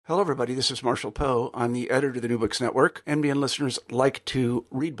Hello, everybody. This is Marshall Poe. I'm the editor of the New Books Network. NBN listeners like to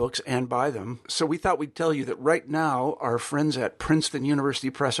read books and buy them. So we thought we'd tell you that right now, our friends at Princeton University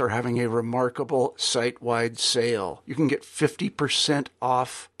Press are having a remarkable site-wide sale. You can get 50%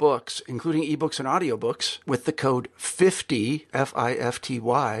 off books, including ebooks and audiobooks, with the code 50,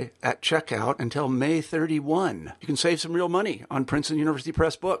 F-I-F-T-Y, at checkout until May 31. You can save some real money on Princeton University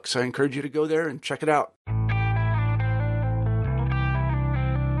Press books. I encourage you to go there and check it out.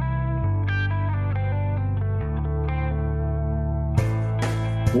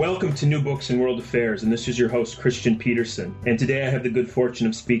 Welcome to New Books and World Affairs, and this is your host, Christian Peterson. And today I have the good fortune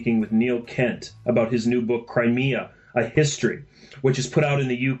of speaking with Neil Kent about his new book, Crimea, A History, which is put out in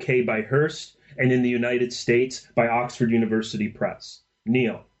the UK by Hearst and in the United States by Oxford University Press.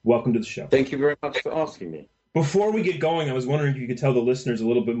 Neil, welcome to the show. Thank you very much for asking me. Before we get going, I was wondering if you could tell the listeners a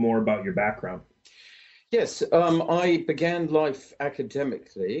little bit more about your background. Yes, I began life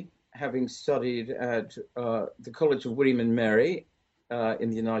academically, having studied at the College of William and Mary in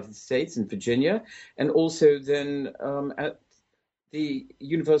the United States, in Virginia, and also then at the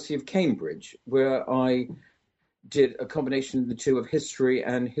University of Cambridge, where I did a combination of the two of history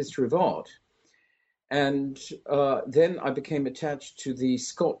and history of art. And then I became attached to the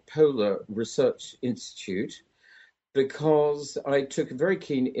Scott Polar Research Institute because I took a very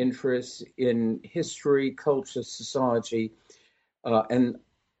keen interest in history, culture, society, and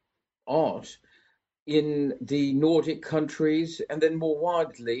art in the Nordic countries, and then more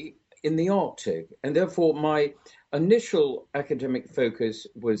widely in the Arctic. And therefore, my initial academic focus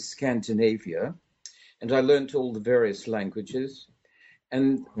was Scandinavia, and I learned all the various languages.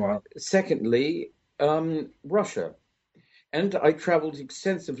 And secondly, Russia. And I traveled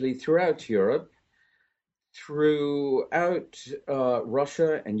extensively throughout Europe, throughout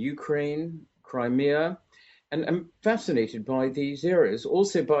Russia and Ukraine, Crimea, and I'm fascinated by these areas,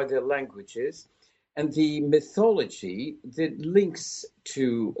 also by their languages, and the mythology that links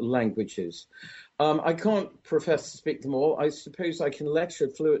to languages. I can't profess to speak them all. I suppose I can lecture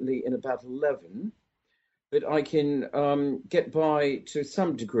fluently in about 11, but I can get by to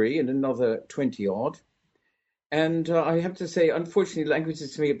some degree in another 20 odd. And I have to say, unfortunately,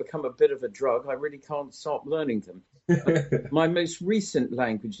 languages to me have become a bit of a drug. I really can't stop learning them. My most recent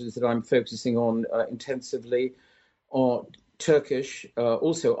languages that I'm focusing on intensively are Turkish,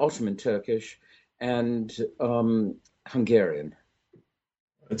 also Ottoman Turkish, and Hungarian.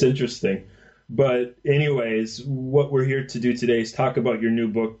 That's interesting. But anyways, what we're here to do today is talk about your new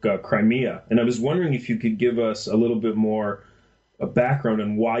book, Crimea. And I was wondering if you could give us a little bit more a background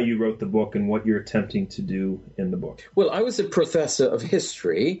on why you wrote the book and what you're attempting to do in the book. Well, I was a professor of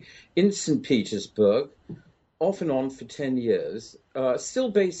history in St. Petersburg, off and on for 10 years, still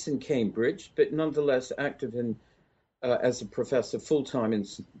based in Cambridge, but nonetheless active in as a professor full-time in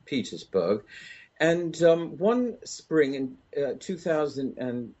St. Petersburg. And one spring in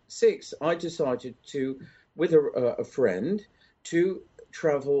 2006, I decided to, with a friend, to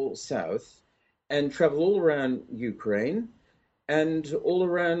travel south and travel all around Ukraine and all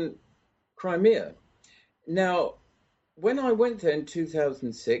around Crimea. Now, when I went there in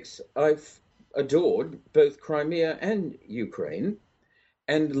 2006, I've adored both Crimea and Ukraine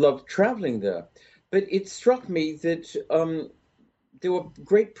and loved traveling there. But it struck me that there were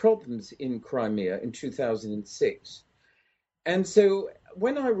great problems in Crimea in 2006. And so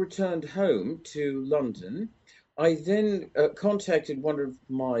when I returned home to London, I then contacted one of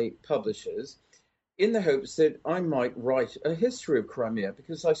my publishers in the hopes that I might write a history of Crimea,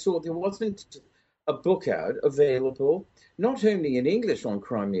 because I saw there wasn't a book out available, not only in English on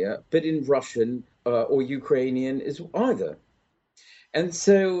Crimea, but in Russian or Ukrainian as either. And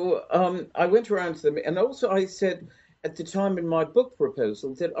so I went around to them, and also I said at the time in my book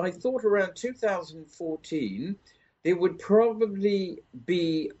proposal that I thought around 2014 there would probably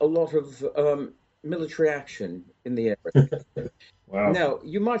be a lot of military action in the area. Wow. Now,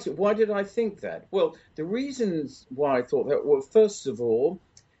 you might say, why did I think that? Well, the reasons why I thought that were, first of all,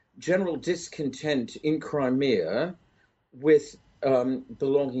 general discontent in Crimea with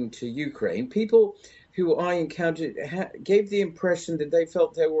belonging to Ukraine. People who I encountered gave the impression that they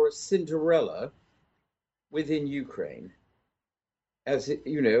felt they were a Cinderella within Ukraine, as it,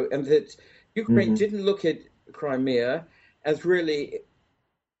 you know, and that Ukraine didn't look at Crimea as really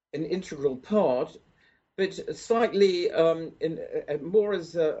an integral part, but slightly more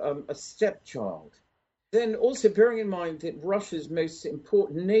as a stepchild. Then also bearing in mind that Russia's most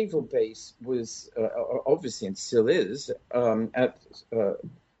important naval base was obviously and still is at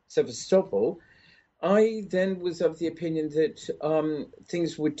Sevastopol, I then was of the opinion that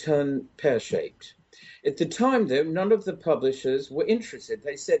things would turn pear-shaped. At the time, though, none of the publishers were interested.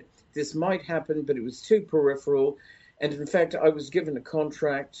 They said this might happen, but it was too peripheral. And in fact, I was given a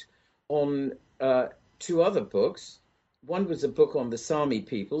contract on two other books. One was a book on the Sami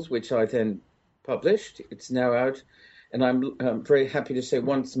peoples, which I then published. It's now out, and I'm very happy to say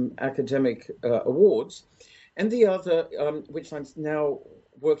won some academic awards. And the other, which I'm now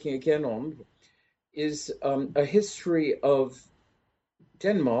working again on, is a history of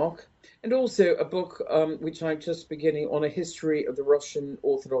Denmark, and also a book which I'm just beginning on a history of the Russian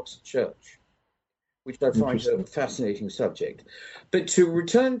Orthodox Church, which I find a fascinating subject. But to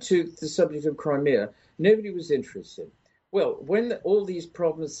return to the subject of Crimea, nobody was interested. Well, when all these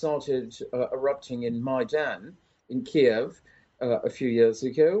problems started erupting in Maidan in Kiev a few years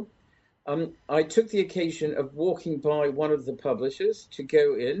ago, I took the occasion of walking by one of the publishers to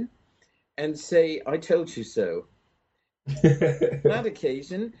go in and say, "I told you so." On that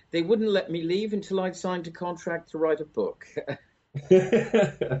occasion, they wouldn't let me leave until I'd signed a contract to write a book.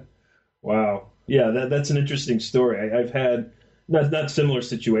 Wow. Yeah, that's an interesting story. I've had not similar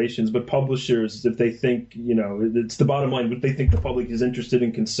situations, but publishers, if they think, it's the bottom line, but they think the public is interested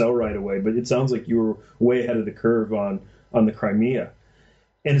and can sell right away. But it sounds like you were way ahead of the curve on the Crimea.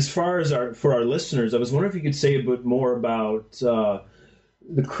 And as far as for our listeners, I was wondering if you could say a bit more about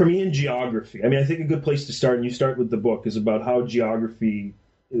the Crimean geography. I mean, I think a good place to start, and you start with the book, is about how geography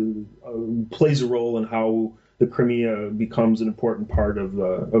plays a role in how the Crimea becomes an important part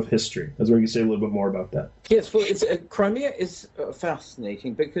of history. I was wondering if you could say a little bit more about that. Yes, well, Crimea is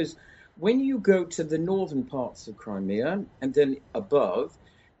fascinating because when you go to the northern parts of Crimea and then above,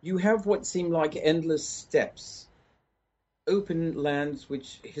 you have what seem like endless steppes, open lands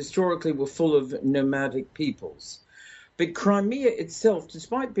which historically were full of nomadic peoples. But Crimea itself,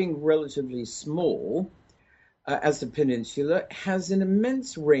 despite being relatively small as a peninsula, has an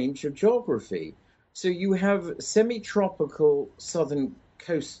immense range of geography. So you have semi-tropical southern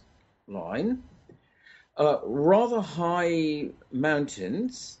coastline, rather high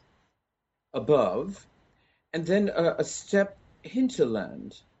mountains above, and then a steppe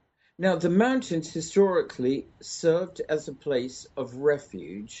hinterland. Now, the mountains historically served as a place of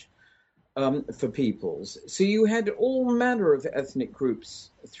refuge for peoples. So you had all manner of ethnic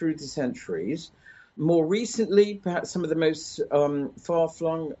groups through the centuries. More recently, perhaps some of the most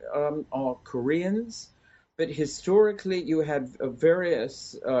far-flung are Koreans, but historically you had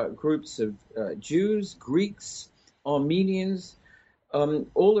various groups of Jews, Greeks, Armenians,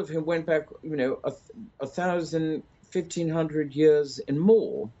 all of whom went back, 1,000, 1,500 years and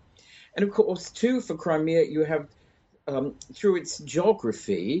more. And of course, too, for Crimea, you have, through its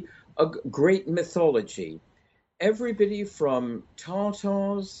geography, a great mythology. Everybody from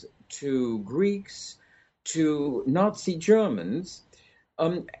Tatars to Greeks to Nazi Germans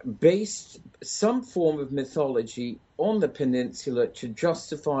based some form of mythology on the peninsula to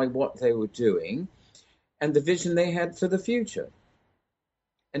justify what they were doing and the vision they had for the future.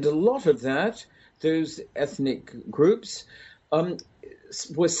 And a lot of that, those ethnic groups,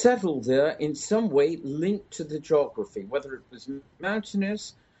 were settled there in some way linked to the geography, whether it was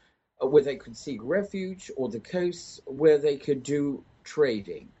mountainous, where they could seek refuge, or the coasts where they could do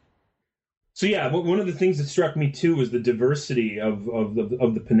trading. So yeah, one of the things that struck me too was the diversity of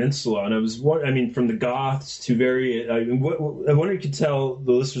the peninsula, and from the Goths to I wonder if you could tell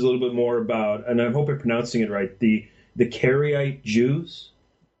the listeners a little bit more about, and I hope I'm pronouncing it right, the Karaite Jews.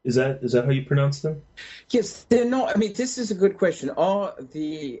 Is that how you pronounce them? Yes, they're not. I mean, this is a good question.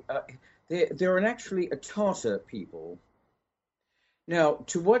 They're actually a Tatar people. Now,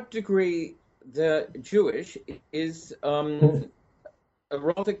 to what degree they're Jewish is a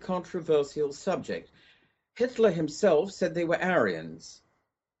rather controversial subject. Hitler himself said they were Aryans,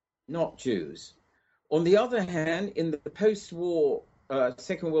 not Jews. On the other hand, in the post-war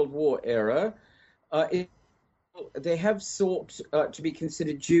Second World War era, they have sought to be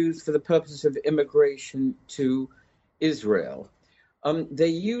considered Jews for the purpose of immigration to Israel. They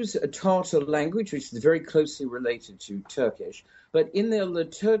use a Tatar language, which is very closely related to Turkish, but in their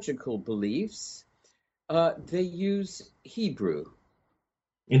liturgical beliefs, they use Hebrew.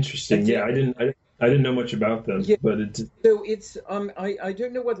 Interesting. Yeah, I didn't know much about them, yeah. But it's so it's I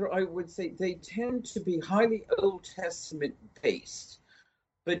don't know whether I would say they tend to be highly Old Testament based,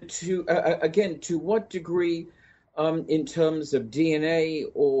 but to again, to what degree, in terms of DNA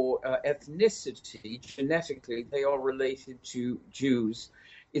or ethnicity, genetically, they are related to Jews,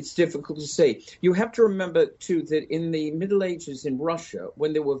 it's difficult to say. You have to remember, too, that in the Middle Ages in Russia,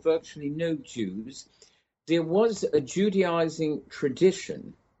 when there were virtually no Jews, there was a Judaizing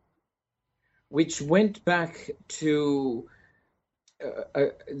tradition which went back to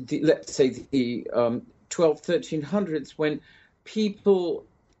let's say the 1300s, when people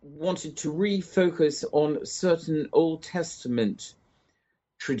wanted to refocus on certain Old Testament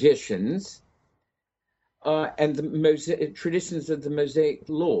traditions and the traditions of the Mosaic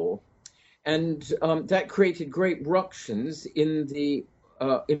Law, and that created great ructions in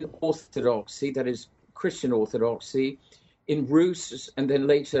Orthodoxy, that is Christian Orthodoxy, in Rus, and then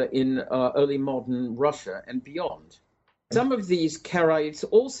later in early modern Russia and beyond. Some of these Karaites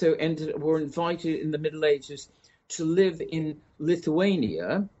also were invited in the Middle Ages to live in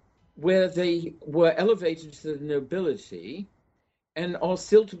Lithuania, where they were elevated to the nobility and are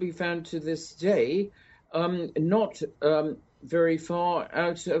still to be found to this day, not very far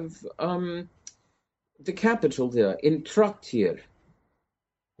out of the capital there, in Traktir.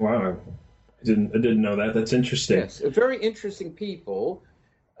 Wow, I didn't know that. That's interesting. Yes, very interesting people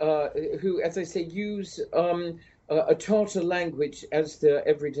who, as I say, use a Tartar language as their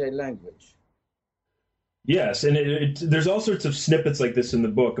everyday language. Yes, and there's all sorts of snippets like this in the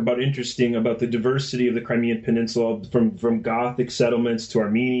book about the diversity of the Crimean Peninsula, from Gothic settlements to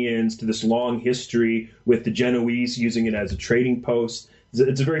Armenians to this long history with the Genoese using it as a trading post.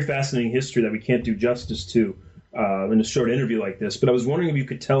 It's a very fascinating history that we can't do justice to in a short interview like this. But I was wondering if you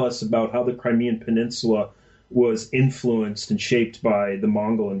could tell us about how the Crimean Peninsula was influenced and shaped by the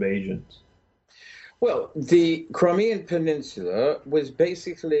Mongol invasions. Well, the Crimean Peninsula was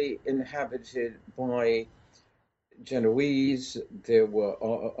basically inhabited by Genoese, there were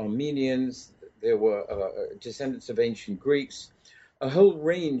Armenians, there were descendants of ancient Greeks, a whole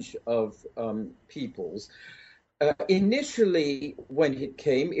range of peoples. Initially, when it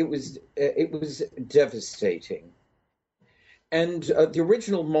came, it was devastating. And the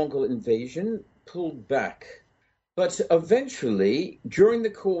original Mongol invasion pulled back. But eventually, during the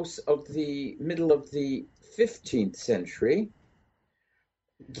course of the middle of the 15th century,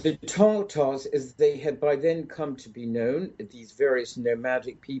 the Tartars, as they had by then come to be known, these various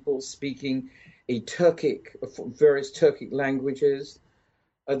nomadic peoples speaking various Turkic languages.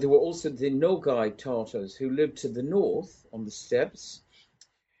 There were also the Nogai Tartars who lived to the north on the steppes.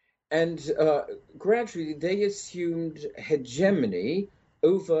 And gradually they assumed hegemony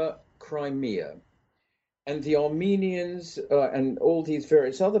over Crimea. And the Armenians and all these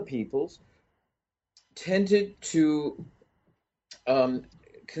various other peoples tended to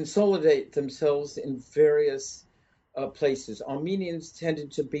consolidate themselves in various places. Armenians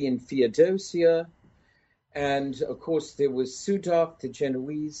tended to be in Theodosia, and of course there was Sudak, the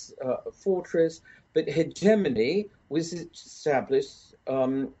Genoese fortress, but hegemony was established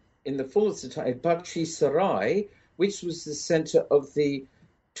in the fullest of time, Bakhchi-Sarai, which was the center of the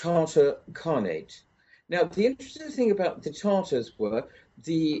Tartar Khanate. Now, the interesting thing about the Tartars were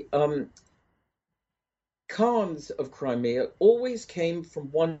the Khans of Crimea always came from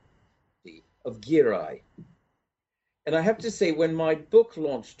one of Giray. And I have to say, when my book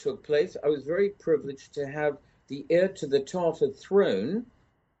launch took place, I was very privileged to have the heir to the Tartar throne,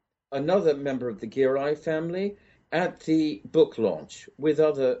 another member of the Giray family, at the book launch with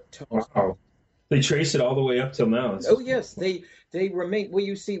other Tartars. Wow. They trace it all the way up till now. Oh, yes. They remain. Well,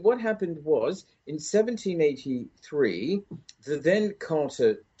 you see, what happened was, in 1783, the then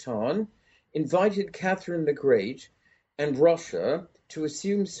Carter Khan invited Catherine the Great and Russia to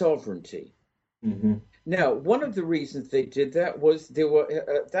assume sovereignty. Mm-hmm. Now, one of the reasons they did that was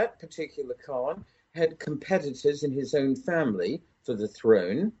that particular Khan had competitors in his own family for the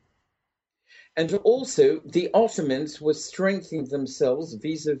throne. And also, the Ottomans were strengthening themselves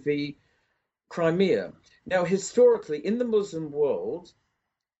vis-a-vis Crimea. Now, historically, in the Muslim world,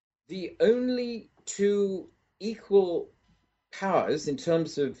 the only two equal powers in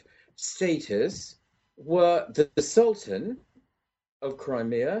terms of status were the Sultan of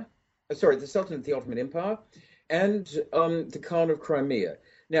Crimea, the Sultan of the Ottoman Empire, and the Khan of Crimea.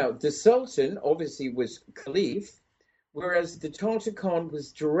 Now, the Sultan obviously was Caliph, whereas the Tartar Khan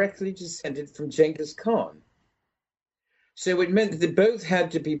was directly descended from Genghis Khan. So it meant that they both had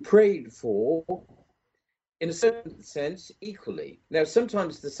to be prayed for, in a certain sense, equally. Now,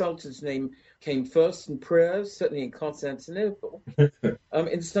 sometimes the Sultan's name came first in prayers, certainly in Constantinople,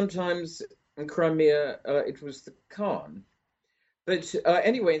 and sometimes in Crimea it was the Khan. But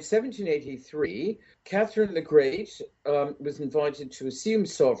anyway, in 1783, Catherine the Great was invited to assume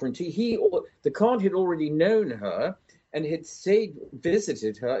sovereignty. The Khan had already known her and had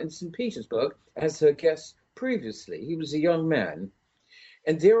visited her in St. Petersburg as her guest previously. He was a young man.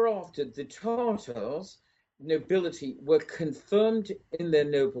 And thereafter, the Tartars, nobility, were confirmed in their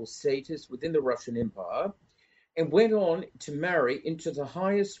noble status within the Russian Empire and went on to marry into the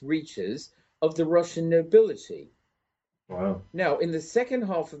highest reaches of the Russian nobility. Wow. Now, in the second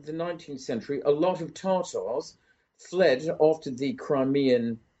half of the 19th century, a lot of Tatars fled after the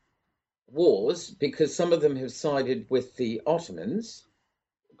Crimean Wars because some of them have sided with the Ottomans,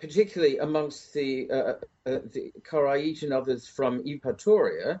 particularly amongst the Karaite and others from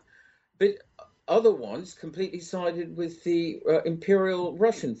Eupatoria, but other ones completely sided with the Imperial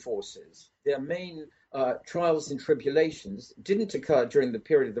Russian forces. Their main trials and tribulations didn't occur during the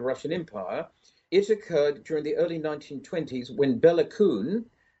period of the Russian Empire. It occurred during the early 1920s when Bela Kun,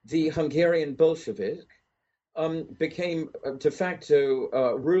 the Hungarian Bolshevik, became de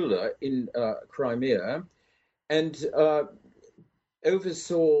facto ruler in Crimea and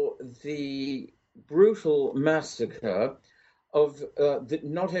oversaw the brutal massacre of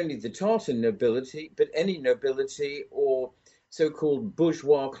not only the Tartar nobility, but any nobility or so-called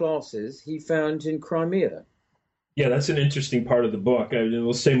bourgeois classes he found in Crimea. Yeah, that's an interesting part of the book.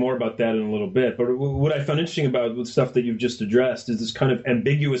 We'll say more about that in a little bit. But what I found interesting about the stuff that you've just addressed is this kind of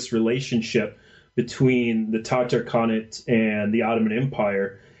ambiguous relationship between the Tatar Khanate and the Ottoman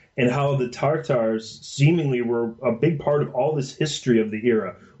Empire, and how the Tartars seemingly were a big part of all this history of the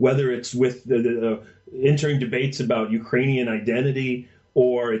era, whether it's with the entering debates about Ukrainian identity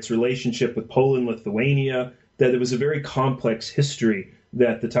or its relationship with Poland, Lithuania, that it was a very complex history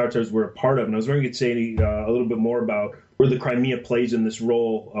that the Tartars were a part of. And I was wondering if you could say a little bit more about where the Crimea plays in this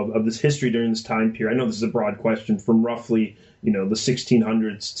role of this history during this time period. I know this is a broad question from roughly, the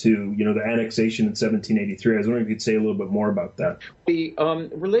 1600s to, the annexation in 1783. I was wondering if you could say a little bit more about that. The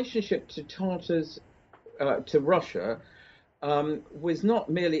relationship to Tartars, to Russia, was not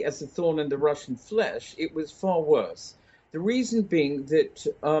merely as a thorn in the Russian flesh, it was far worse. The reason being that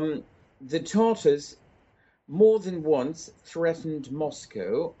the Tartars more than once threatened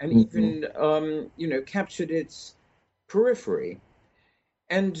Moscow and even, captured its periphery.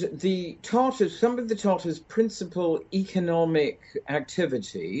 And the Tartars, some of the Tartars' principal economic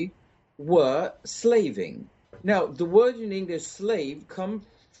activity were slaving. Now, the word in English slave comes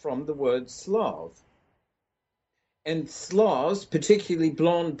from the word Slav. And Slavs, particularly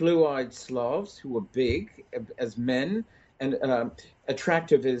blonde, blue-eyed Slavs who were big as men and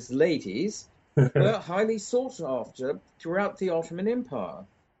attractive as ladies, were highly sought after throughout the Ottoman Empire.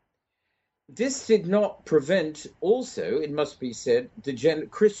 This did not prevent also, it must be said, the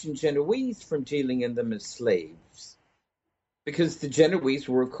Christian Genoese from dealing in them as slaves, because the Genoese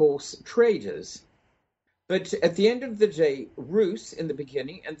were, of course, traders. But at the end of the day, Rus in the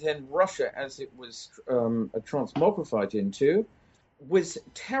beginning, and then Russia as it was transmogrified into, was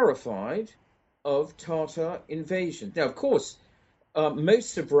terrified of Tatar invasion. Now, of course,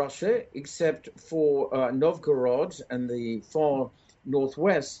 most of Russia, except for Novgorod and the far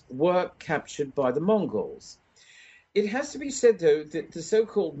northwest, were captured by the Mongols. It has to be said, though, that the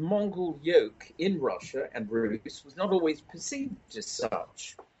so-called Mongol yoke in Russia and Rus was not always perceived as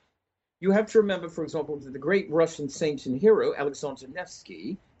such. You have to remember, for example, that the great Russian saint and hero, Alexander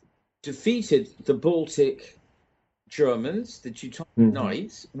Nevsky, defeated the Baltic Germans, the Teutonic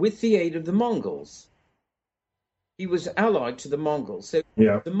Knights, with the aid of the Mongols. He was allied to the Mongols. So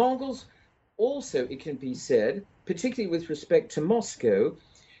the Mongols also, it can be said, particularly with respect to Moscow,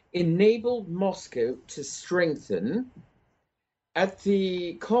 enabled Moscow to strengthen at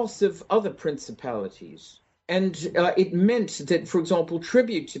the cost of other principalities. And it meant that, for example,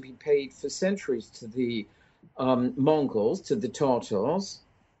 tribute to be paid for centuries to the Mongols, to the Tatars,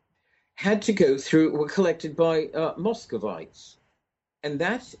 had to go through, were collected by Muscovites. And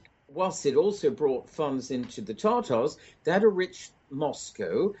that, whilst it also brought funds into the Tatars, that enriched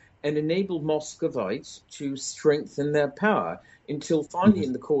Moscow and enabled Muscovites to strengthen their power until finally,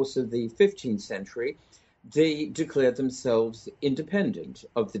 in the course of the 15th century, they declared themselves independent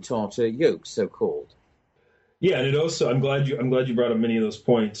of the Tatar yoke, so-called. Yeah, and it also I'm glad you brought up many of those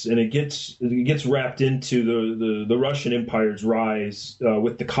points, and it gets wrapped into the Russian Empire's rise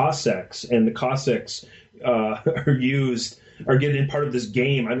with the Cossacks, and the Cossacks are getting part of this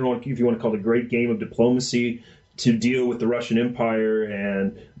game. I don't know if you want to call it a great game of diplomacy to deal with the Russian Empire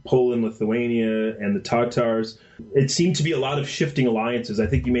and Poland, Lithuania, and the Tatars. It seemed to be a lot of shifting alliances. I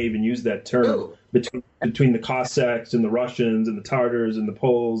think you may even use that term between the Cossacks and the Russians and the Tatars and the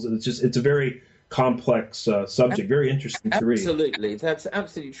Poles. And it's a very complex subject, very interesting to read. Absolutely, that's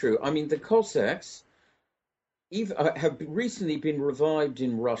absolutely true. I mean, the Cossacks have recently been revived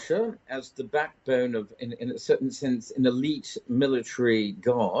in Russia as the backbone of, in a certain sense, an elite military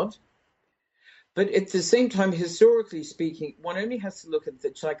guard. But at the same time, historically speaking, one only has to look at the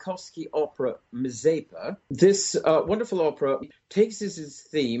Tchaikovsky opera Mazepa. This wonderful opera takes as its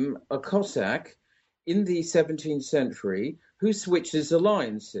theme a Cossack in the 17th century who switches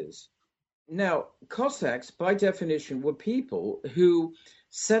alliances. Now, Cossacks, by definition, were people who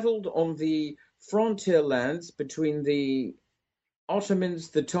settled on the frontier lands between the Ottomans,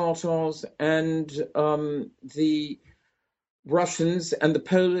 the Tatars, and the Russians and the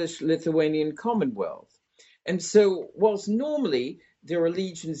Polish-Lithuanian Commonwealth. And so, whilst normally their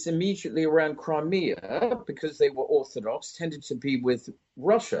allegiance immediately around Crimea, because they were Orthodox, tended to be with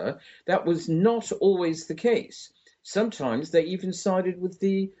Russia, that was not always the case. Sometimes they even sided with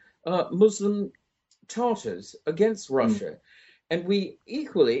the Muslim Tartars against Russia. And we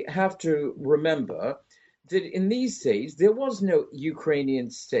equally have to remember that in these days there was no Ukrainian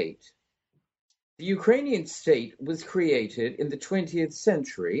state. The Ukrainian state was created in the 20th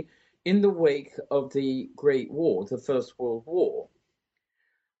century in the wake of the Great War, the First World War.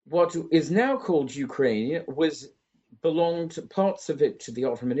 What is now called Ukraine belonged parts of it to the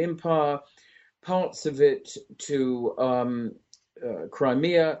Ottoman Empire, parts of it to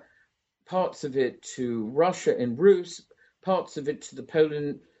Crimea, parts of it to Russia and Rus, parts of it to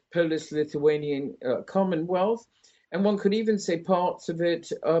the Polish-Lithuanian Commonwealth, and one could even say parts of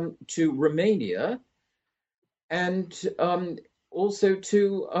it to Romania, and also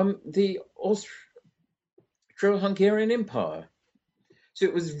to the Austro-Hungarian Empire. So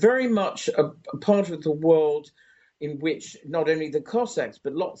it was very much a part of the world in which not only the Cossacks,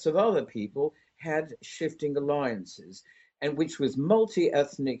 but lots of other people had shifting alliances, and which was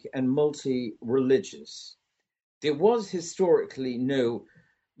multi-ethnic and multi-religious. There was historically no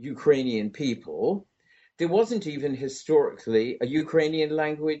Ukrainian people. There wasn't even historically a Ukrainian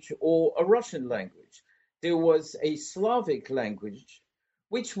language or a Russian language. There was a Slavic language,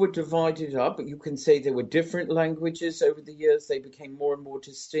 which were divided up. You can say there were different languages over the years. They became more and more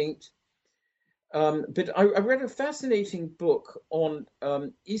distinct. But I read a fascinating book on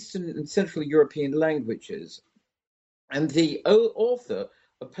Eastern and Central European languages. And the author,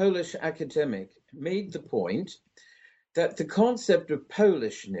 a Polish academic, made the point that the concept of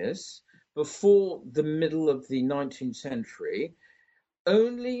Polishness before the middle of the 19th century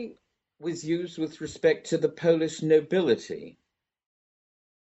only was used with respect to the Polish nobility.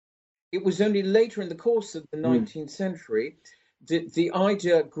 It was only later in the course of the 19th century that the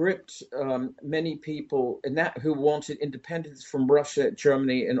idea gripped many people who wanted independence from Russia,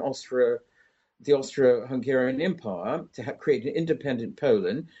 Germany, and the Austro-Hungarian Empire, to create an independent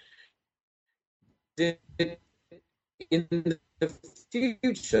Poland. In the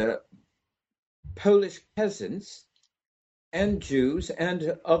future, Polish peasants and Jews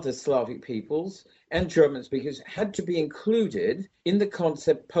and other Slavic peoples and German speakers had to be included in the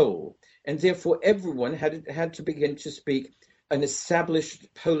concept Pole, and therefore everyone had to begin to speak an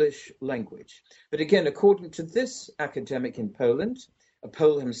established Polish language. But again, according to this academic in Poland, a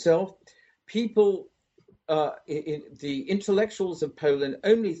Pole himself, people, the intellectuals of Poland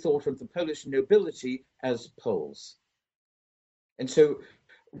only thought of the Polish nobility as Poles. And so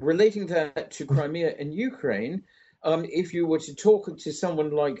relating that to Crimea and Ukraine, if you were to talk to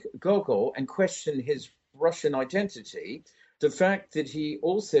someone like Gogol and question his Russian identity, the fact that he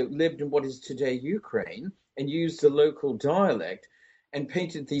also lived in what is today Ukraine and used the local dialect and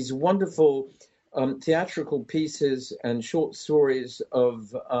painted these wonderful theatrical pieces and short stories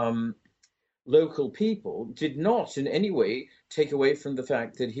of local people did not in any way take away from the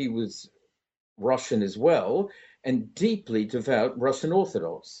fact that he was Russian as well and deeply devout Russian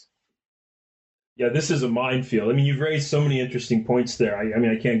Orthodox. Yeah, this is a minefield. I mean, you've raised so many interesting points there. I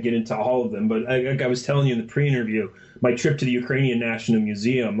mean, I can't get into all of them, but like I was telling you in the pre-interview, my trip to the Ukrainian National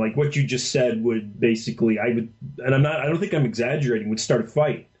Museum, like what you just said would basically, I don't think I'm exaggerating, would start a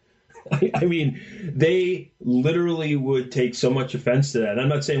fight. I mean, they literally would take so much offense to that. I'm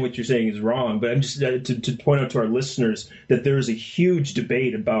not saying what you're saying is wrong, but I'm just to point out to our listeners that there is a huge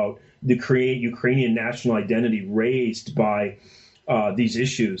debate about the Ukrainian national identity raised by these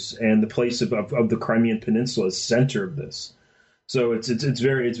issues, and the place of the Crimean Peninsula is center of this. So it's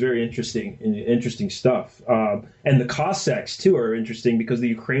very interesting stuff. And the Cossacks too are interesting because the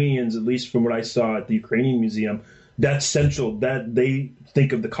Ukrainians, at least from what I saw at the Ukrainian Museum, that's central. That they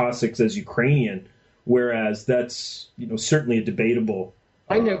think of the Cossacks as Ukrainian, whereas that's certainly a debatable.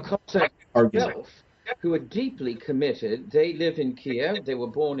 I know Cossacks argument. Who are deeply committed. They live in Kiev. They were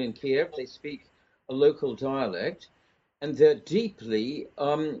born in Kiev. They speak a local dialect. And they're deeply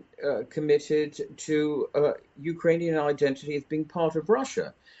committed to Ukrainian identity as being part of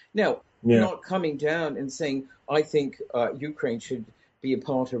Russia. Now, not coming down and saying, I think Ukraine should be a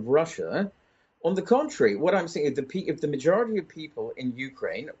part of Russia. On the contrary, what I'm saying is if the majority of people in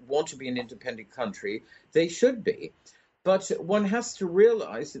Ukraine want to be an independent country, they should be. But one has to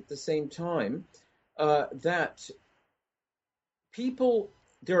realize at the same time that people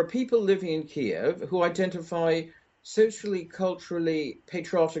there are people living in Kiev who identify socially, culturally,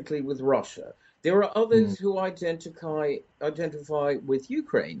 patriotically with Russia. There are others who identify with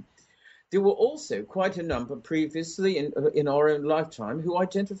Ukraine. There were also quite a number previously in our own lifetime who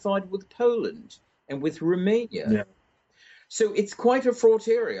identified with Poland and with Romania. Yeah. So it's quite a fraught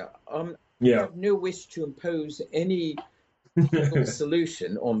area. I have no wish to impose any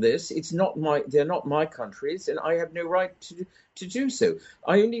solution on this. They're not my countries, and I have no right to do so.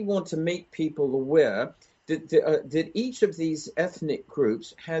 I only want to make people aware that each of these ethnic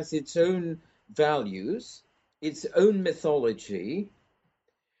groups has its own values, its own mythology,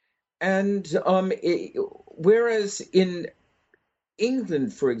 and whereas in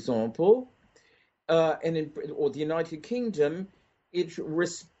England, for example, or the United Kingdom, it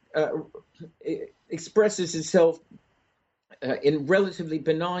expresses itself in relatively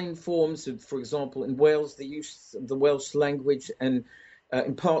benign forms of, for example, in Wales, the use of the Welsh language, and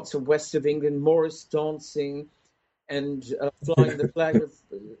in parts of west of England, Morris dancing and flying the flag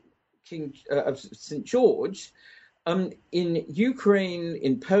of St. George. In Ukraine,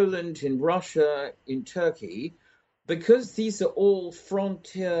 in Poland, in Russia, in Turkey, because these are all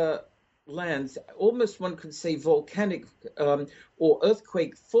frontier lands, almost one could say volcanic or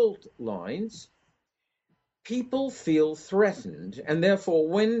earthquake fault lines, people feel threatened. And therefore,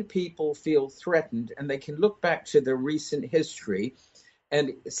 when people feel threatened and they can look back to their recent history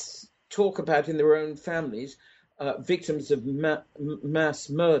and talk about in their own families victims of mass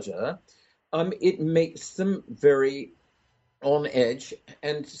murder, it makes them very on edge.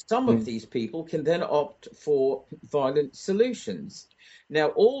 And some of these people can then opt for violent solutions. Now,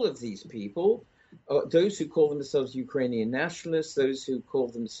 all of these people, those who call themselves Ukrainian nationalists, those who call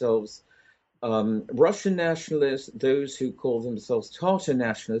themselves Russian nationalists, those who call themselves Tatar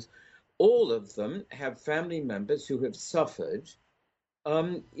nationalists, all of them have family members who have suffered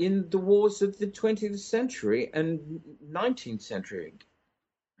in the wars of the 20th century and 19th century.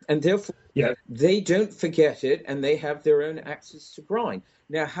 And therefore, they don't forget it, and they have their own axes to grind.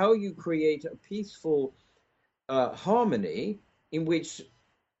 Now, how you create a peaceful harmony in which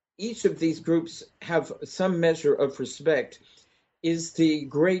each of these groups have some measure of respect is the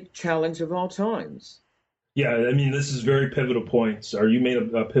great challenge of our times. Yeah, I mean, this is very pivotal points, or you made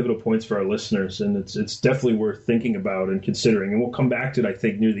a pivotal points for our listeners, and it's definitely worth thinking about and considering. And we'll come back to it, I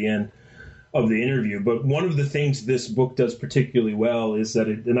think, near the end of the interview. But one of the things this book does particularly well is that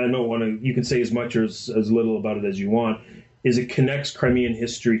it, and I don't you can say as much or as little about it as you want, is it connects Crimean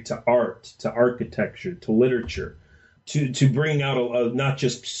history to art, to architecture, to literature, to bring out not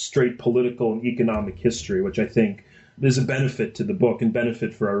just straight political and economic history, which I think is a benefit to the book and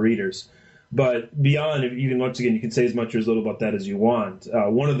benefit for our readers. But beyond, even once again, you can say as much or as little about that as you want.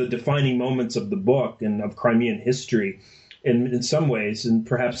 One of the defining moments of the book and of Crimean history, in some ways, and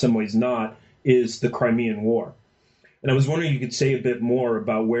perhaps some ways not, is the Crimean War. And I was wondering if you could say a bit more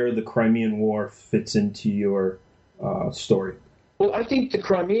about where the Crimean War fits into your story. Well, I think the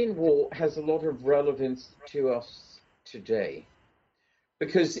Crimean War has a lot of relevance to us today.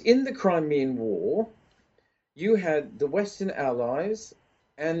 Because in the Crimean War, you had the Western Allies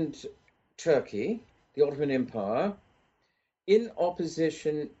and Turkey, the Ottoman Empire, in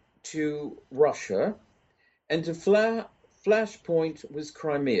opposition to Russia, and the flashpoint was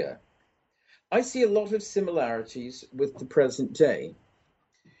Crimea. I see a lot of similarities with the present day,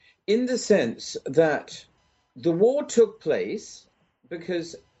 in the sense that the war took place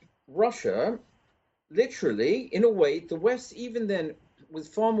because Russia, literally, in a way, the West even then was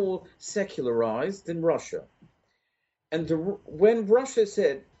far more secularized than Russia. And when Russia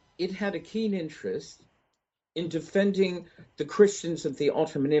said it had a keen interest in defending the Christians of the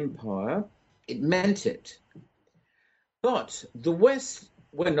Ottoman Empire, it meant it. But the West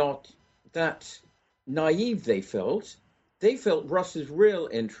were not that naive, they felt. They felt Russia's real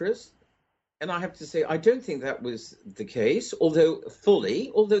interest. And I have to say, I don't think that was the case, although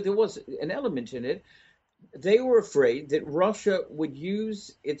there was an element in it. They were afraid that Russia would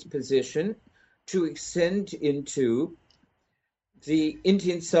use its position to extend into the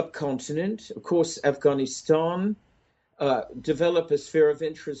Indian subcontinent, of course, Afghanistan, develop a sphere of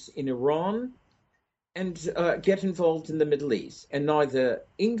interest in Iran, and get involved in the Middle East. And neither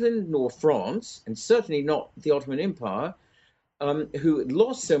England nor France, and certainly not the Ottoman Empire, who had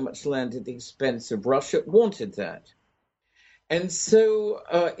lost so much land at the expense of Russia, wanted that. And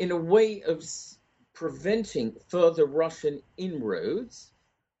so in a way of preventing further Russian inroads,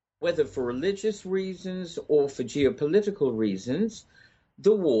 whether for religious reasons or for geopolitical reasons,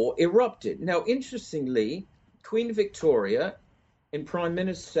 the war erupted. Now, interestingly, Queen Victoria and Prime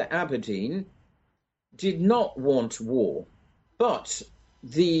Minister Aberdeen did not want war, but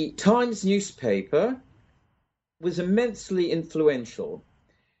the Times newspaper was immensely influential,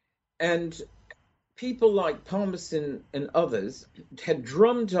 and people like Palmerston and others had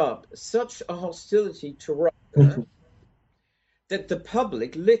drummed up such a hostility to Russia that the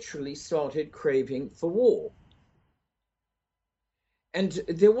public literally started craving for war. And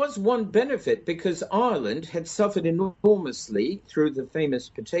there was one benefit, because Ireland had suffered enormously through the famous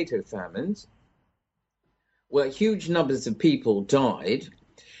potato famines, where huge numbers of people died.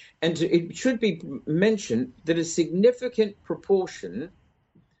 And it should be mentioned that a significant proportion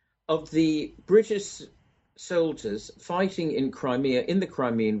of the British soldiers fighting in Crimea, in the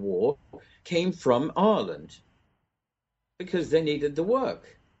Crimean War, came from Ireland, because they needed the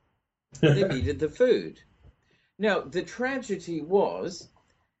work. They needed the food. Now, the tragedy was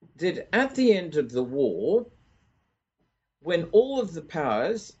that at the end of the war, when all of the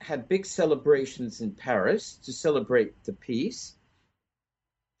powers had big celebrations in Paris to celebrate the peace,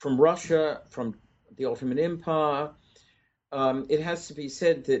 from Russia, from the Ottoman Empire, it has to be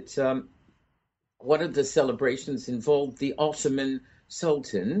said that one of the celebrations involved the Ottoman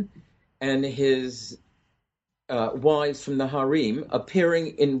Sultan and his wives from the harem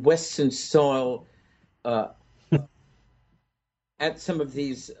appearing in Western style at some of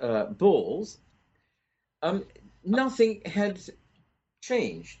these balls. Nothing had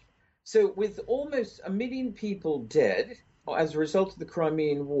changed. So with almost 1 million people dead as a result of the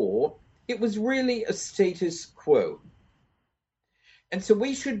Crimean War, it was really a status quo. And so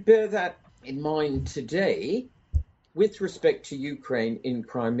we should bear that in mind today with respect to Ukraine in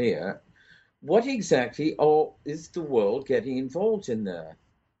Crimea. What exactly is the world getting involved in there?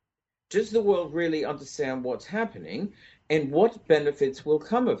 Does the world really understand what's happening, and what benefits will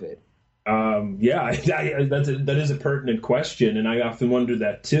come of it? That is a pertinent question, and I often wonder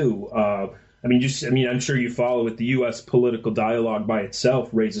that too. I'm sure you follow it. The U.S. political dialogue by itself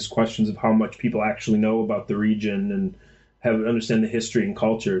raises questions of how much people actually know about the region and understand the history and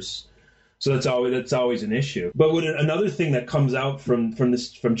cultures. So that's always an issue. But another thing that comes out from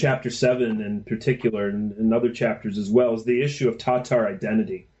chapter 7 in particular, and other chapters as well, is the issue of Tatar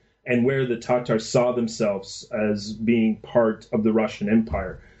identity and where the Tatars saw themselves as being part of the Russian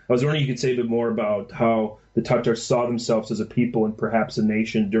Empire. I was wondering if you could say a bit more about how the Tatars saw themselves as a people and perhaps a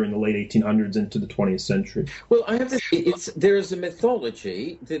nation during the late 1800s into the 20th century. Well, I have to say, there is a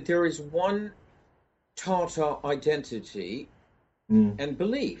mythology that there is one Tatar identity and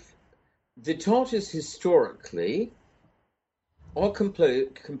belief. The Tatars historically are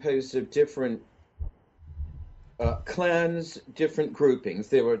composed of different clans, different groupings.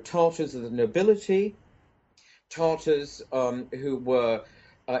 There were Tatars of the nobility, Tatars who were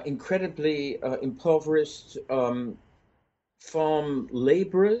incredibly impoverished farm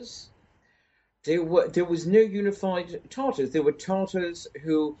laborers. There was no unified Tatars. There were Tatars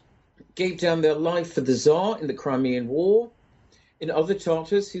who gave down their life for the Tsar in the Crimean War, and other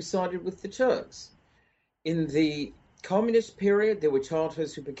Tatars who sided with the Turks. In the communist period, there were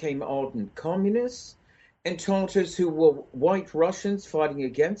Tatars who became ardent communists, and Tatars who were white Russians fighting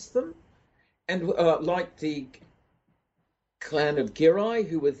against them, and like the clan of Giray,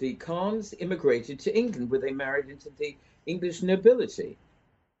 who were the Khans, immigrated to England, where they married into the English nobility.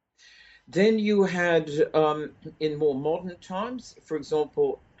 Then you had, in more modern times, for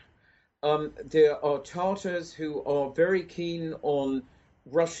example, there are Tatars who are very keen on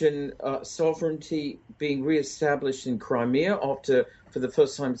Russian sovereignty being reestablished in Crimea for the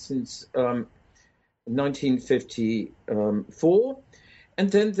first time since 1954. And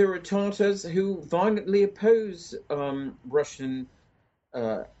then there are Tatars who violently oppose Russian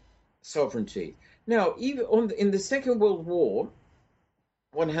sovereignty. Now, even in the Second World War,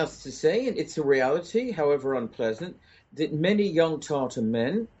 one has to say, and it's a reality, however unpleasant, that many young Tatar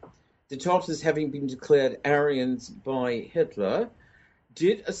men, the Tatars having been declared Aryans by Hitler,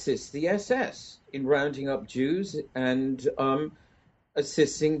 did assist the SS in rounding up Jews and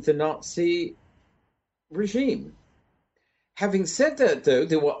assisting the Nazi regime. Having said that, though,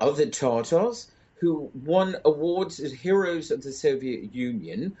 there were other Tatars who won awards as heroes of the Soviet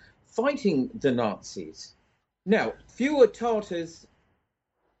Union fighting the Nazis. Now, fewer Tatars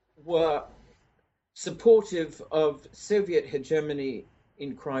were supportive of Soviet hegemony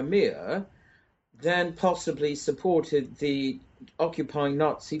in Crimea than possibly supported the occupying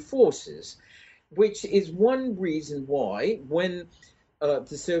Nazi forces, which is one reason why, when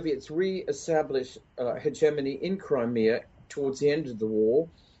the Soviets re-established hegemony in Crimea towards the end of the war,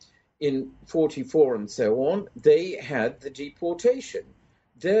 in 1944 and so on, they had the deportation.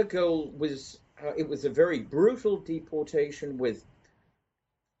 Their goal was, it was a very brutal deportation with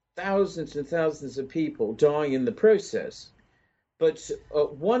thousands and thousands of people dying in the process. But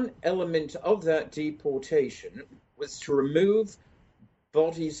one element of that deportation was to remove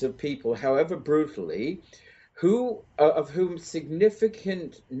bodies of people, however brutally, of whom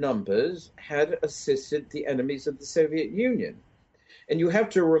significant numbers had assisted the enemies of the Soviet Union. And you have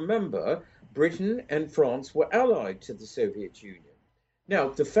to remember, Britain and France were allied to the Soviet Union. Now,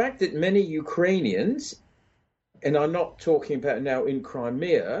 the fact that many Ukrainians, and I'm not talking about now in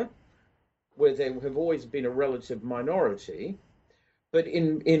Crimea, where they have always been a relative minority, but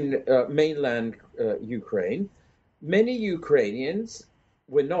in mainland Ukraine, many Ukrainians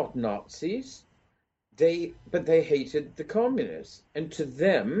were not Nazis, but they hated the communists. And to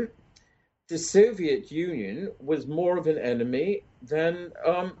them, the Soviet Union was more of an enemy than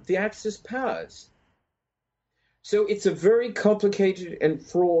the Axis powers. So it's a very complicated and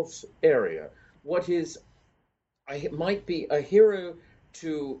fraught area. What might be a hero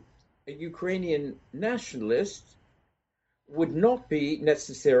to a Ukrainian nationalist would not be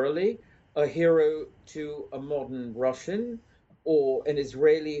necessarily a hero to a modern Russian or an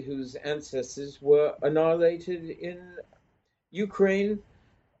Israeli whose ancestors were annihilated in Ukraine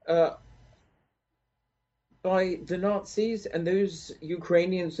by the Nazis and those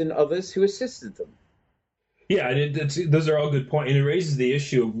Ukrainians and others who assisted them. Yeah, and those are all good points. And it raises the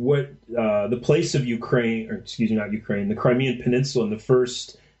issue of what the place of Ukraine, or excuse me, not Ukraine, the Crimean Peninsula in the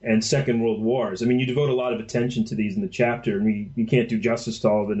First and Second World Wars. I mean, you devote a lot of attention to these in the chapter, and you can't do justice to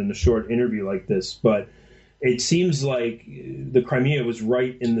all of it in a short interview like this, but it seems like the Crimea was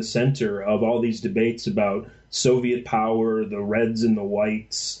right in the center of all these debates about Soviet power, the Reds and the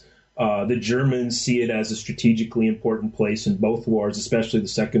Whites. The Germans see it as a strategically important place in both wars, especially the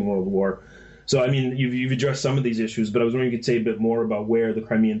Second World War. So, I mean, you've addressed some of these issues, but I was wondering if you could say a bit more about where the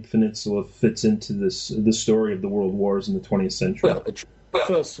Crimean Peninsula fits into this story of the world wars in the 20th century. Well,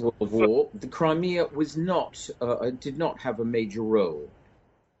 First World War, the Crimea did not have a major role.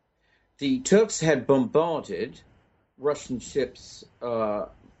 The Turks had bombarded Russian ships,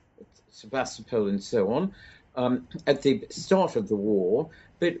 Sevastopol and so on, at the start of the war,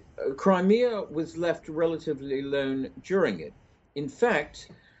 but Crimea was left relatively alone during it. In fact,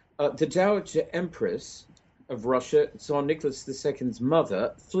 the Dowager Empress of Russia, Tsar Nicholas II's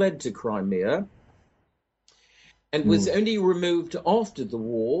mother, fled to Crimea and was only removed after the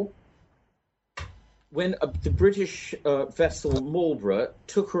war when the British vessel Marlborough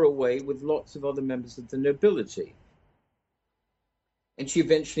took her away with lots of other members of the nobility. And she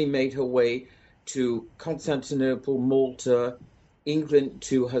eventually made her way to Constantinople, Malta, England,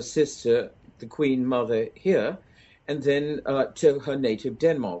 to her sister, the Queen Mother here, and then to her native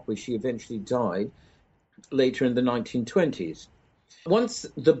Denmark, where she eventually died later in the 1920s. Once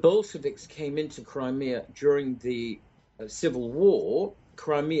the Bolsheviks came into Crimea during the Civil War,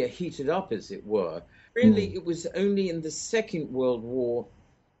 Crimea heated up, as it were. Really, it was only in the Second World War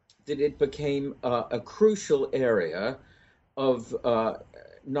that it became a crucial area of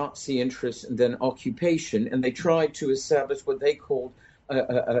Nazi interest and then occupation, and they tried to establish what they called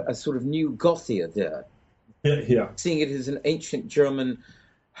a sort of new Gothia there, seeing it as an ancient German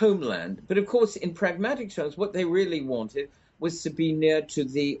homeland. But of course, in pragmatic terms, what they really wanted was to be near to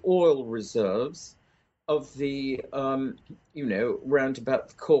the oil reserves of the, round about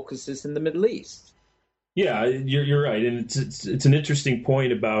the Caucasus and the Middle East. Yeah, you're right, and it's an interesting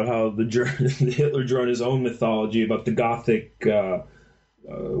point about how Hitler drew on his own mythology about the Gothic.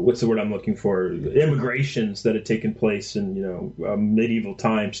 What's the word I'm looking for? Immigrations that had taken place in medieval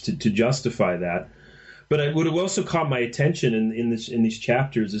times to justify that. But what also caught my attention in these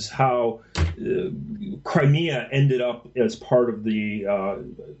chapters is how Crimea ended up as part of the.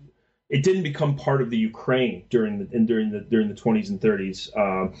 It didn't become part of the Ukraine during the 20s and 30s,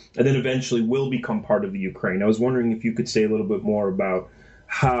 and then eventually will become part of the Ukraine. I was wondering if you could say a little bit more about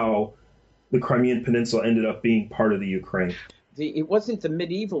how the Crimean Peninsula ended up being part of the Ukraine. It wasn't the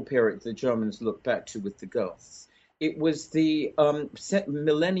medieval period the Germans looked back to with the Goths. It was the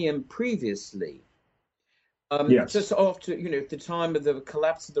millennium previously. Yes. Just after, the time of the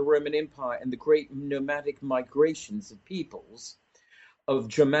collapse of the Roman Empire and the great nomadic migrations of peoples, of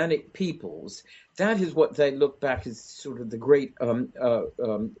Germanic peoples, that is what they look back as sort of the great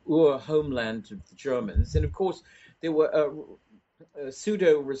Ur homeland of the Germans. And of course, there were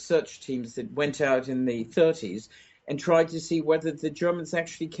pseudo research teams that went out in the 30s and tried to see whether the Germans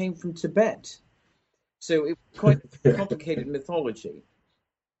actually came from Tibet. So it was quite a complicated mythology.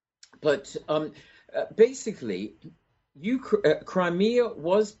 But basically, Crimea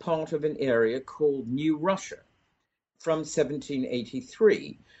was part of an area called New Russia from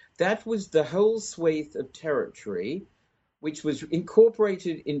 1783. That was the whole swathe of territory which was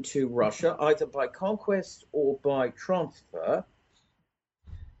incorporated into Russia either by conquest or by transfer.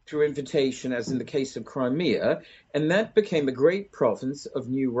 through invitation, as in the case of Crimea, and that became a great province of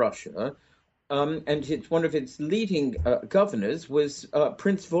New Russia. And one of its leading governors was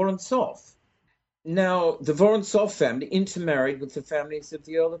Prince Vorontsov. Now, the Vorontsov family intermarried with the families of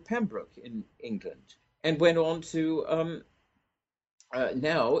the Earl of Pembroke in England and went on to,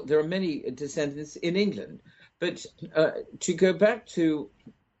 now there are many descendants in England. But to go back to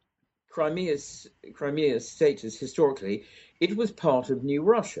Crimea's status historically, it was part of New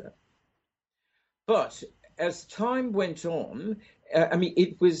Russia. But as time went on,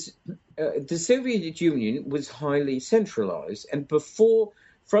 it was the Soviet Union was highly centralized, and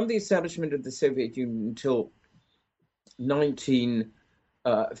from the establishment of the Soviet Union until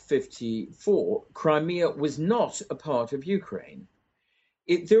 1954, Crimea was not a part of Ukraine.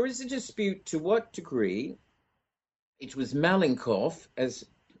 There is a dispute to what degree it was Malenkov as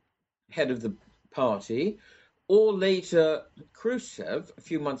head of the party, or later Khrushchev, a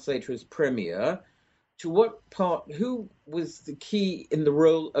few months later as premier, who was the key in the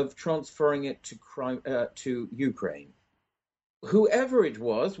role of transferring it to Ukraine. Whoever it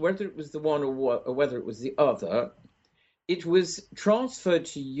was, whether it was the one or whether it was the other, it was transferred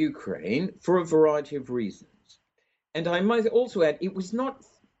to Ukraine for a variety of reasons. And I might also add, it was not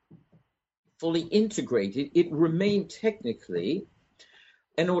fully integrated. It remained technically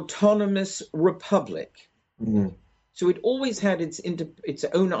an autonomous republic. Mm-hmm. So it always had its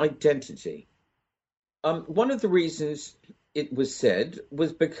own identity. One of the reasons it was said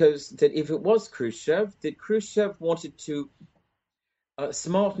was because that if it was Khrushchev, that Khrushchev wanted to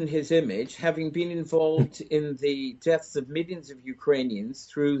smarten his image, having been involved in the deaths of millions of Ukrainians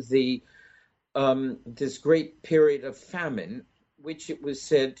through this great period of famine, which it was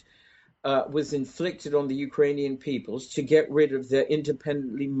said was inflicted on the Ukrainian peoples to get rid of their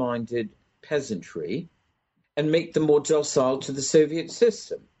independently minded peasantry and make them more docile to the Soviet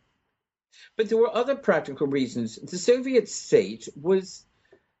system. But there were other practical reasons. The Soviet state was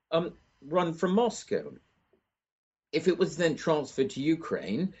run from Moscow. If it was then transferred to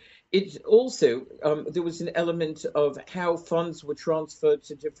Ukraine, it also, there was an element of how funds were transferred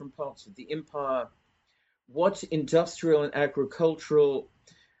to different parts of the empire, what industrial and agricultural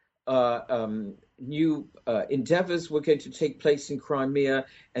new endeavors were going to take place in Crimea.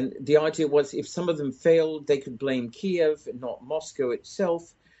 And the idea was if some of them failed, they could blame Kiev and not Moscow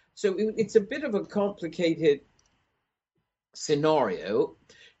itself. So it's a bit of a complicated scenario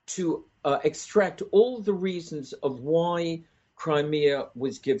to extract all the reasons of why Crimea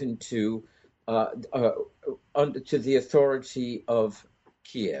was given to the authority of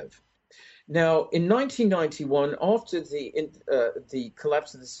Kiev. Now, in 1991, after the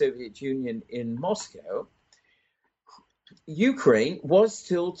collapse of the Soviet Union in Moscow, Ukraine was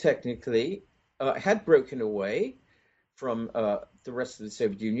still technically had broken away from the rest of the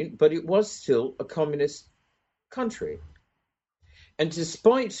Soviet Union, but it was still a communist country. And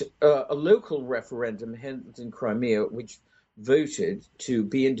despite a local referendum held in Crimea, which voted to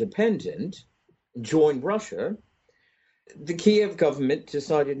be independent, join Russia, the Kiev government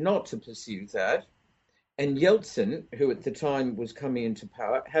decided not to pursue that. And Yeltsin, who at the time was coming into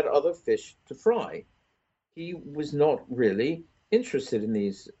power, had other fish to fry. He was not really interested in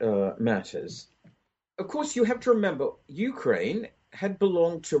these matters. Of course, you have to remember, Ukraine had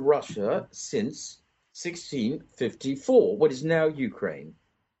belonged to Russia since 1654, what is now Ukraine,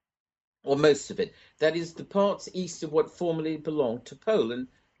 or most of it. That is the parts east of what formerly belonged to Poland,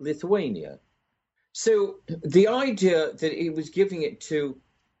 Lithuania. So the idea that it was giving it to,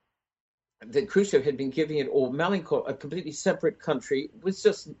 that Khrushchev had been giving it, or Malenkov, a completely separate country, was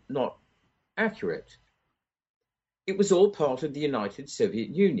just not accurate. It was all part of the United Soviet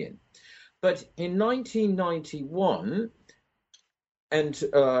Union. But in 1991, and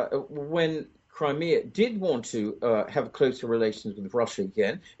when Crimea did want to have closer relations with Russia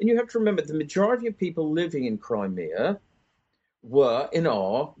again, and you have to remember the majority of people living in Crimea were, in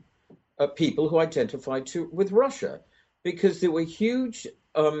our people who identified with Russia, because there were huge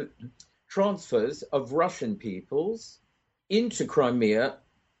transfers of Russian peoples into Crimea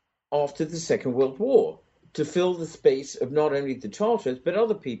after the Second World War to fill the space of not only the Tatars, but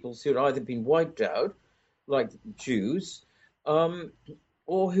other peoples who had either been wiped out, like Jews,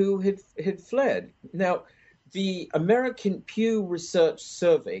 or who had fled. Now, the American Pew Research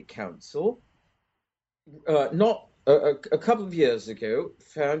Survey Council, a couple of years ago,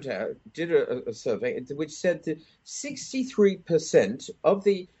 did a survey which said that 63% of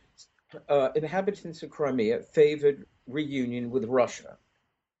the inhabitants of Crimea favored reunion with Russia.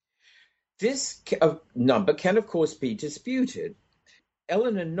 This number can, of course, be disputed.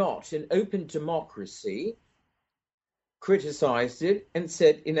 Eleanor Knott, in Open Democracy, criticized it and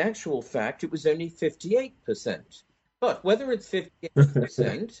said, in actual fact, it was only 58%. But whether it's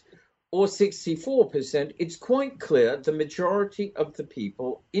 58% or 64%, it's quite clear the majority of the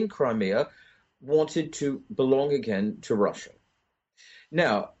people in Crimea wanted to belong again to Russia.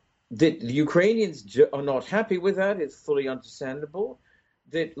 Now, the Ukrainians are not happy with that. It's fully understandable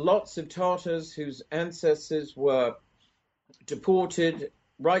that lots of Tatars whose ancestors were deported,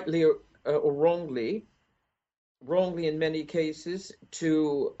 rightly or wrongly in many cases,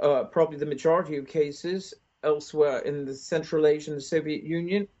 to probably the majority of cases elsewhere in the Central Asia and the Soviet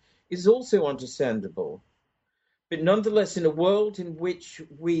Union, is also understandable. But nonetheless, in a world in which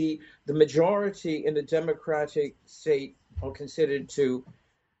the majority in a democratic state are considered to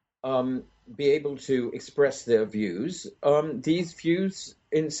be able to express their views, these views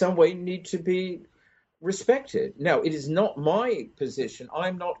in some way need to be respected. Now, it is not my position.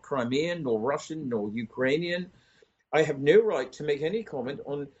 I'm not Crimean, nor Russian, nor Ukrainian. I have no right to make any comment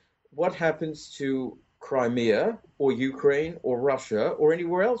on what happens to Crimea or Ukraine or Russia or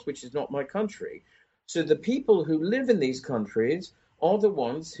anywhere else which is not my country. So the people who live in these countries are the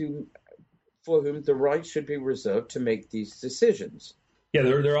ones for whom the right should be reserved to make these decisions. Yeah,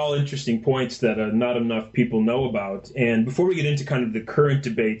 they're all interesting points that not enough people know about. And before we get into kind of the current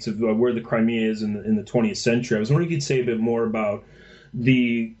debates of where the Crimea is in the 20th century, I was wondering if you'd say a bit more about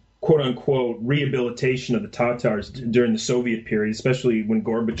the quote-unquote rehabilitation of the Tatars during the Soviet period, especially when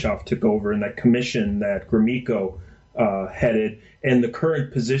Gorbachev took over and that commission that Gromyko headed, and the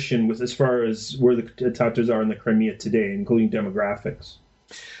current position with as far as where the Tatars are in the Crimea today, including demographics.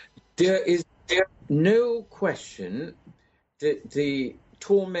 There is no question that the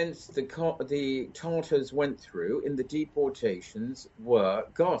torments the Tatars went through in the deportations were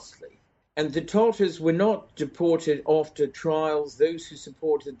ghastly. And the Tatars were not deported after trials. Those who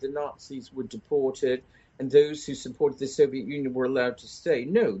supported the Nazis were deported, and those who supported the Soviet Union were allowed to stay.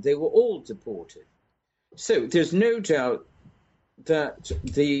 No, they were all deported. So there's no doubt that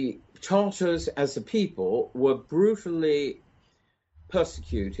the Tatars as a people were brutally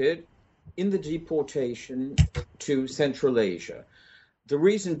persecuted in the deportation to Central Asia. The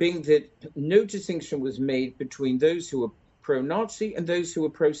reason being that no distinction was made between those who were pro-Nazi and those who were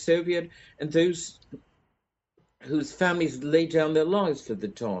pro-Soviet and those whose families laid down their lives for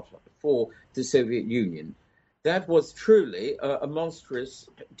the Soviet Union. That was truly a monstrous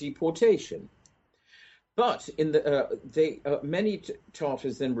deportation. But many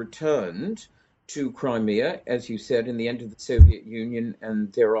Tatars then returned to Crimea, as you said, in the end of the Soviet Union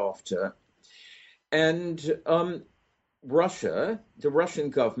and thereafter. And the Russian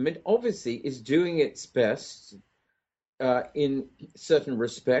government, obviously is doing its best in certain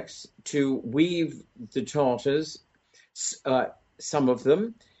respects to weave the Tatars, some of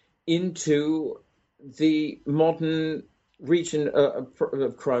them, into the modern region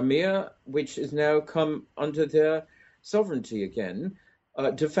of Crimea, which has now come under their sovereignty again,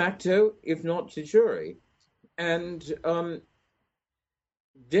 de facto, if not de jure. And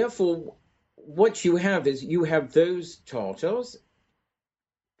therefore, what you have is you have those Tatars,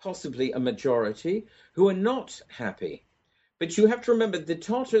 possibly a majority, who are not happy. But you have to remember the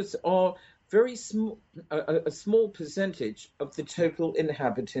Tatars are very small, a small percentage of the total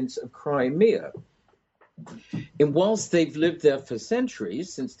inhabitants of Crimea. And whilst they've lived there for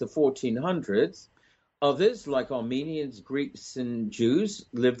centuries, since the 1400s, others, like Armenians, Greeks, and Jews,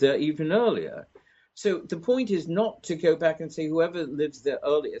 lived there even earlier. So the point is not to go back and say whoever lives there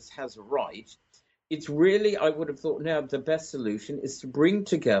earliest has a right. It's really, I would have thought now, the best solution is to bring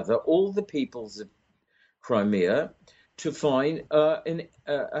together all the peoples of Crimea to find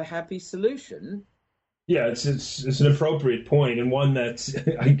a happy solution. Yeah, it's an appropriate point, and one that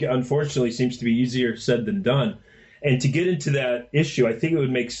unfortunately seems to be easier said than done. And to get into that issue, I think it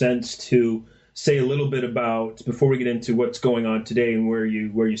would make sense to say a little bit about, before we get into what's going on today and where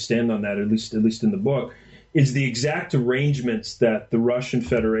you stand on that, at least in the book, is the exact arrangements that the Russian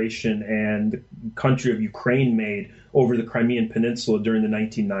Federation and the country of Ukraine made over the Crimean Peninsula during the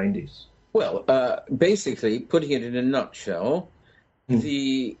 1990s. Well, basically, putting it in a nutshell,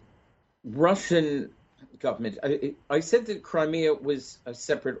 the Russian government, I said that Crimea was a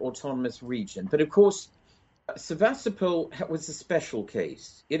separate autonomous region, but of course, Sevastopol was a special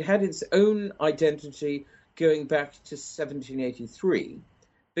case. It had its own identity going back to 1783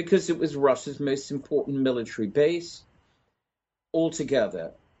 because it was Russia's most important military base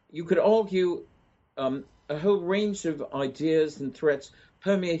altogether. You could argue a whole range of ideas and threats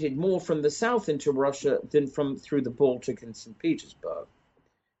permeated more from the south into Russia than from through the Baltic and St. Petersburg,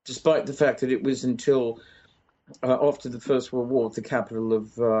 despite the fact that it was until after the First World War the capital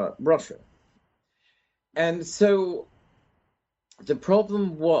of Russia. And so The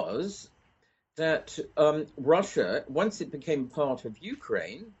problem was that Russia, once it became part of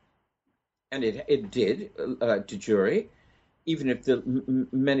Ukraine, and it did de jure, even if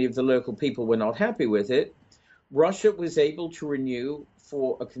many of the local people were not happy with it, Russia was able to renew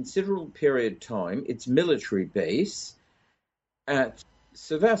for a considerable period of time its military base at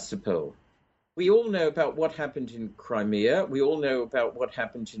Sevastopol. We all know about what happened in Crimea. We all know about what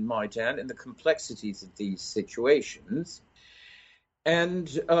happened in Maidan and the complexities of these situations. And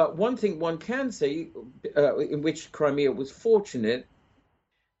one thing one can say, in which Crimea was fortunate,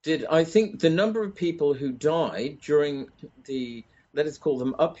 I think the number of people who died during the, let us call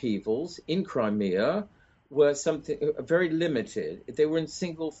them upheavals in Crimea, were very limited. They were in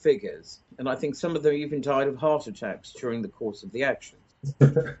single figures. And I think some of them even died of heart attacks during the course of the actions.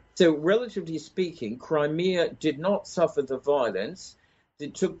 So relatively speaking, Crimea did not suffer the violence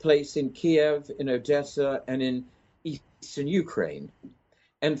that took place in Kiev, in Odessa, and in eastern Ukraine.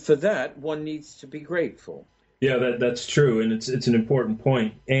 And for that, one needs to be grateful. Yeah, that's true, and it's an important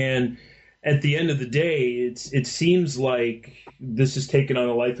point. And at the end of the day, it seems like this has taken on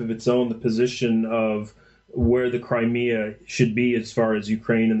a life of its own, the position of where the Crimea should be as far as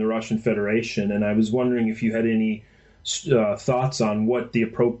Ukraine and the Russian Federation. And I was wondering if you had any thoughts on what the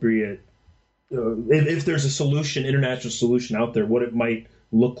appropriate, if there's a solution, international solution out there, what it might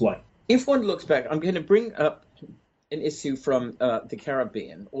look like. If one looks back, I'm going to bring up an issue from the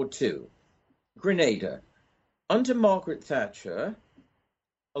Caribbean or two. Grenada. Under Margaret Thatcher,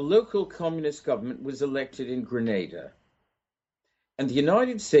 a local communist government was elected in Grenada. And the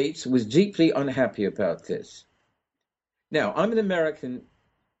United States was deeply unhappy about this. Now, I'm an American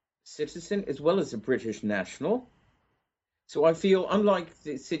citizen as well as a British national. So I feel, unlike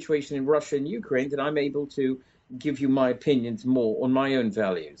the situation in Russia and Ukraine, that I'm able to give you my opinions more on my own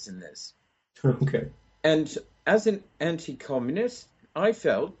values in this. Okay. And as an anti-communist, I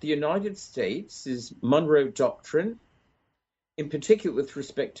felt the United States' Monroe Doctrine, in particular with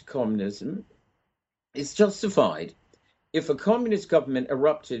respect to communism, is justified. If a communist government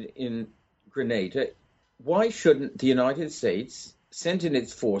erupted in Grenada, why shouldn't the United States send in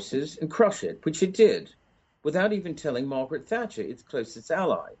its forces and crush it, which it did, without even telling Margaret Thatcher, its closest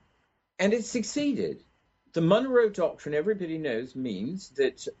ally? And it succeeded. The Monroe Doctrine, everybody knows, means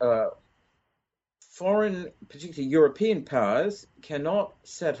that foreign, particularly European powers, cannot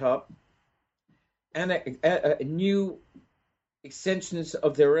set up new extensions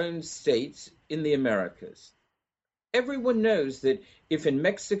of their own states in the Americas. Everyone knows that if in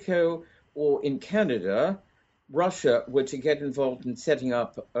Mexico or in Canada, Russia were to get involved in setting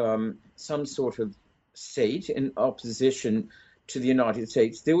up some sort of state in opposition to the United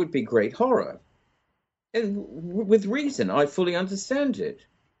States, there would be great horror. And with reason, I fully understand it.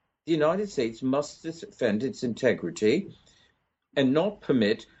 The United States must defend its integrity and not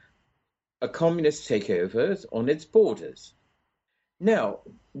permit a communist takeover on its borders. Now,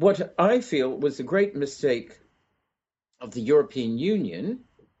 what I feel was a great mistake of the European Union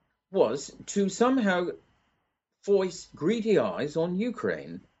was to somehow foist greedy eyes on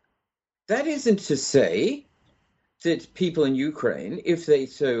Ukraine. That isn't to say that people in Ukraine, if they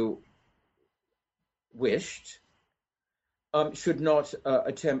so wished, should not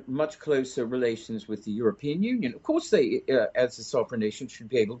attempt much closer relations with the European Union. Of course, they, as a sovereign nation, should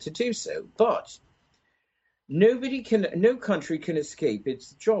be able to do so. But no country can escape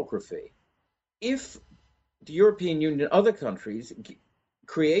its geography. If the European Union and other countries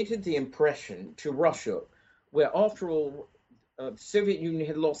created the impression to Russia, where, after all, the Soviet Union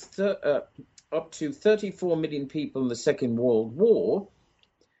had lost up to 34 million people in the Second World War,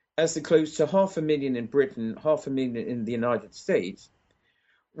 as close to 500,000 in Britain, 500,000 in the United States,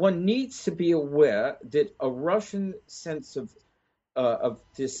 one needs to be aware that a Russian sense of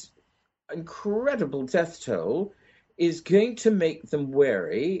this incredible death toll is going to make them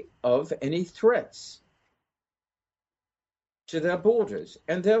wary of any threats to their borders.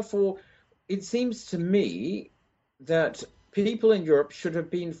 And therefore, it seems to me that people in Europe should have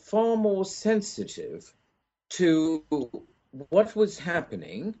been far more sensitive to what was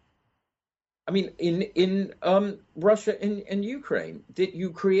happening. I mean, in Russia and Ukraine, that you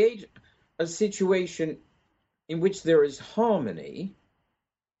create a situation in which there is harmony,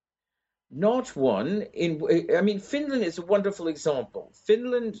 not one I mean, Finland is a wonderful example.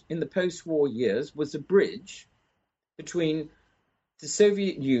 Finland in the post-war years was a bridge between the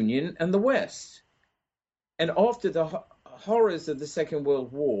Soviet Union and the West. And after the horrors of the Second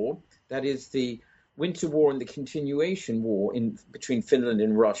World War, that is the Winter War and the continuation war between Finland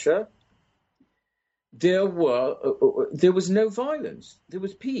and Russia, there was no violence. There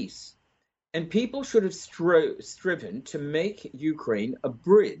was peace. And people should have striven to make Ukraine a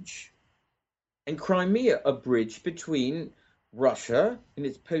bridge and Crimea a bridge between Russia in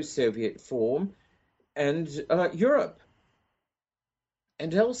its post-Soviet form and Europe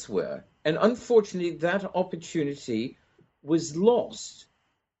and elsewhere. And unfortunately, that opportunity was lost.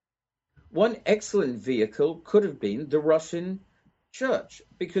 One excellent vehicle could have been the Russian church,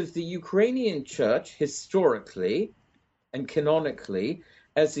 because the Ukrainian church, historically and canonically,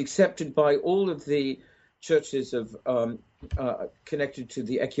 as accepted by all of the churches of connected to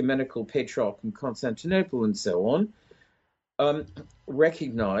the ecumenical patriarch in Constantinople and so on,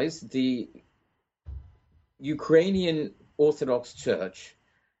 recognize the Ukrainian Orthodox Church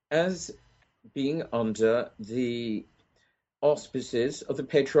as being under the auspices of the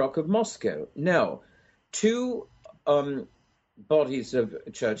Patriarch of Moscow. Now, two bodies of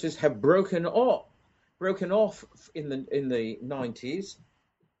churches have broken off in the 90s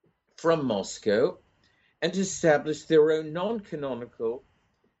from Moscow and established their own non-canonical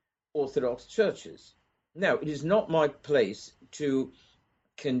Orthodox churches. Now, it is not my place to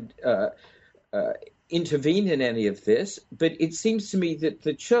intervene in any of this, but it seems to me that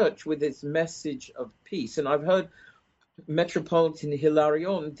the church, with its message of peace, and I've heard Metropolitan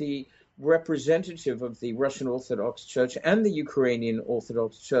Hilarion, the representative of the Russian Orthodox Church and the Ukrainian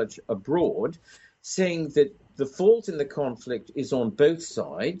Orthodox Church abroad, saying that the fault in the conflict is on both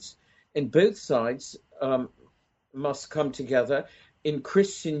sides, and both sides must come together in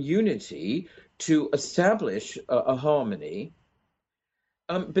Christian unity to establish a harmony.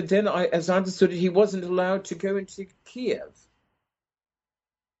 But then, as I understood it, he wasn't allowed to go into Kiev.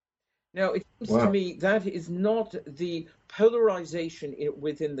 Now, it seems to me that is not the polarization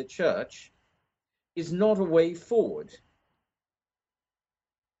within the church, is not a way forward.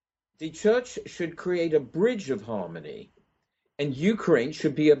 The church should create a bridge of harmony, and Ukraine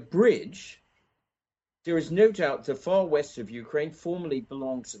should be a bridge. There is no doubt the far west of Ukraine formerly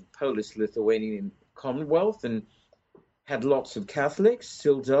belonged to the Polish-Lithuanian Commonwealth and had lots of Catholics,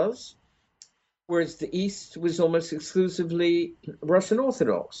 still does, whereas the east was almost exclusively Russian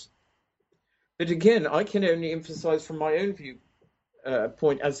Orthodox. But again, I can only emphasize from my own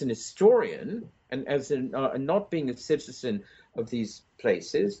viewpoint as an historian and as not being a citizen of these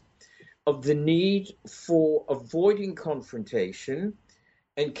places, of the need for avoiding confrontation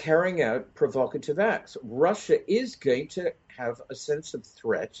and carrying out provocative acts. Russia is going to have a sense of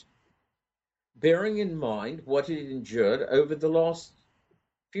threat, bearing in mind what it endured over the last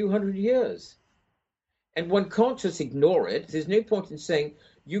few hundred years. And one can't just ignore it. There's no point in saying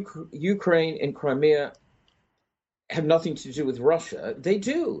Ukraine and Crimea have nothing to do with Russia. They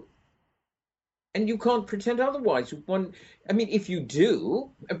do. And you can't pretend otherwise. If you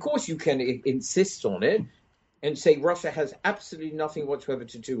do, of course you can insist on it and say Russia has absolutely nothing whatsoever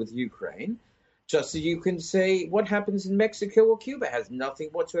to do with Ukraine, just as you can say what happens in Mexico or Cuba has nothing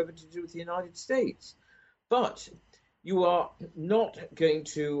whatsoever to do with the United States. But you are not going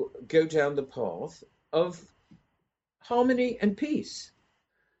to go down the path of harmony and peace.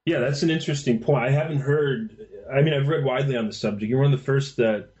 Yeah, that's an interesting point. I've read widely on the subject. You're one of the first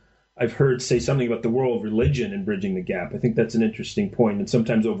that I've heard say something about the role of religion in bridging the gap. I think that's an interesting point and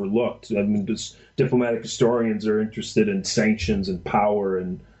sometimes overlooked. Diplomatic historians are interested in sanctions and power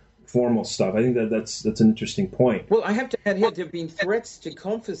and formal stuff. I think that's an interesting point. Well, I have to add here, there have been threats to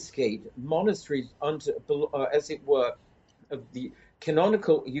confiscate monasteries under, as it were, of the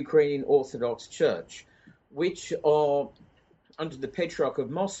canonical Ukrainian Orthodox Church, which are under the Patriarch of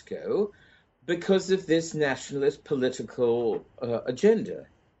Moscow because of this nationalist political agenda.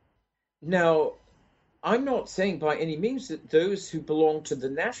 Now, I'm not saying by any means that those who belong to the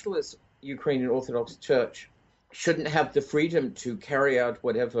nationalist Ukrainian Orthodox Church shouldn't have the freedom to carry out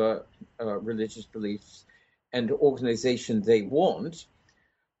whatever religious beliefs and organization they want,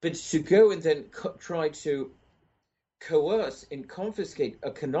 but to go and then try to coerce and confiscate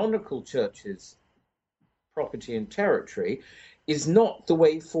a canonical church's property and territory is not the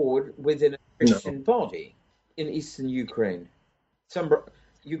way forward within a Christian body in eastern Ukraine. Some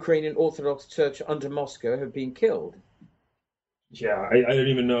Ukrainian Orthodox Church under Moscow have been killed. Yeah, I don't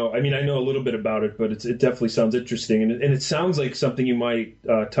even know. I know a little bit about it, but it definitely sounds interesting. And it sounds like something you might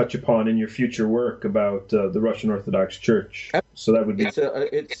touch upon in your future work about the Russian Orthodox Church. So that would be...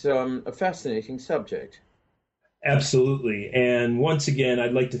 It's a fascinating subject. Absolutely. And once again,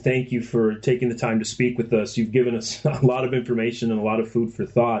 I'd like to thank you for taking the time to speak with us. You've given us a lot of information and a lot of food for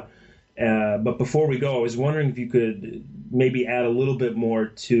thought. But before we go, I was wondering if you could maybe add a little bit more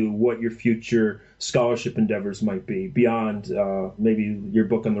to what your future scholarship endeavors might be beyond maybe your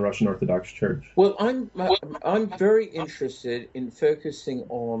book on the Russian Orthodox Church. Well, I'm very interested in focusing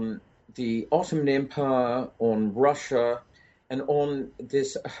on the Ottoman Empire, on Russia, and on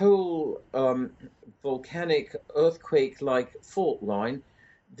this whole volcanic earthquake-like fault line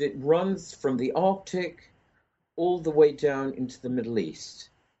that runs from the Arctic all the way down into the Middle East.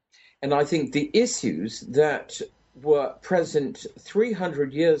 And I think the issues that were present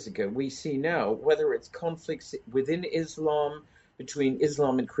 300 years ago, we see now, whether it's conflicts within Islam, between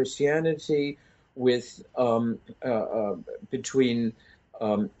Islam and Christianity, with between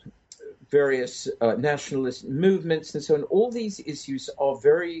various nationalist movements and so on, all these issues are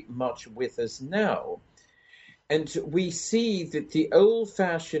very much with us now. And we see that the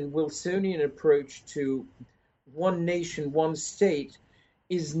old-fashioned Wilsonian approach to one nation, one state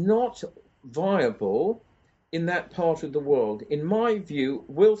is not viable in that part of the world. In my view,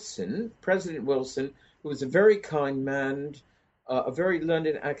 President Wilson, who was a very kind man, a very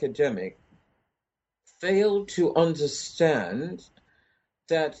learned academic, failed to understand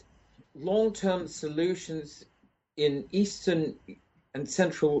that long-term solutions in Eastern and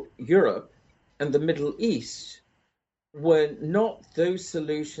Central Europe and the Middle East were not those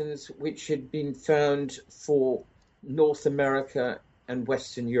solutions which had been found for North America and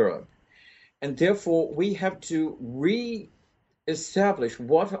Western Europe. And therefore, we have to re-establish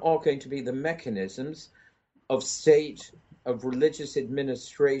what are going to be the mechanisms of state, of religious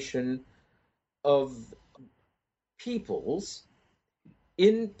administration, of peoples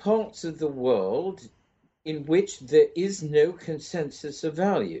in parts of the world in which there is no consensus of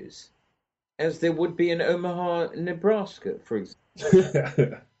values, as there would be in Omaha, Nebraska, for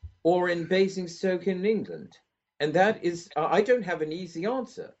example, or in Basingstoke in England. And that is, I don't have an easy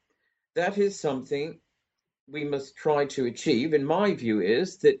answer. That is something we must try to achieve. And my view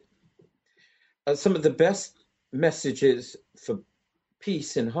is that some of the best messages for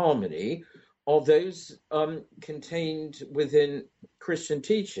peace and harmony are those contained within Christian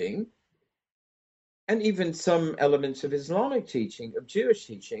teaching, and even some elements of Islamic teaching, of Jewish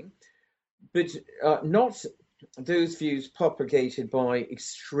teaching, but not those views propagated by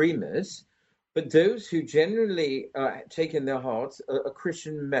extremists, but those who generally take in their hearts a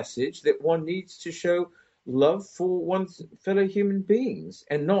Christian message that one needs to show love for one's fellow human beings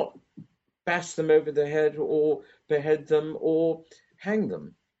and not bash them over the head or behead them or hang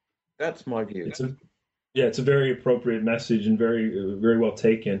them. That's my view. It's a very appropriate message and very, very well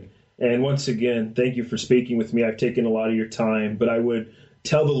taken. And once again, thank you for speaking with me. I've taken a lot of your time, but I would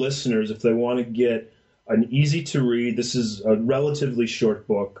tell the listeners, if they want to get an easy to read, this is a relatively short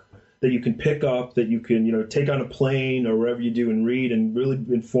book that you can pick up, that you can, take on a plane or wherever you do and read and really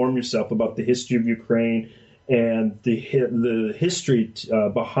inform yourself about the history of Ukraine and the history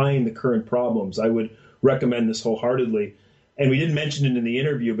behind the current problems. I would recommend this wholeheartedly. And we didn't mention it in the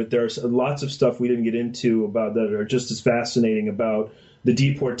interview, but there's lots of stuff we didn't get into about that are just as fascinating about the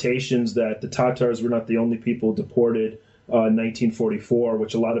deportations, that the Tatars were not the only people deported in 1944,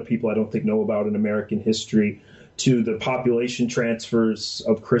 which a lot of people I don't think know about in American history, to the population transfers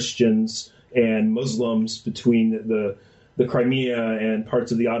of Christians and Muslims between the Crimea and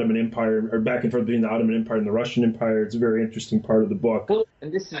parts of the Ottoman Empire, or back and forth between the Ottoman Empire and the Russian Empire. It's a very interesting part of the book. Well,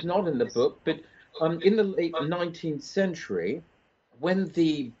 and this is not in the book, but in the late 19th century, when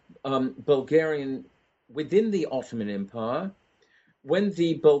the Bulgarian, within the Ottoman Empire, when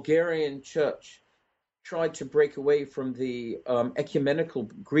the Bulgarian church tried to break away from the ecumenical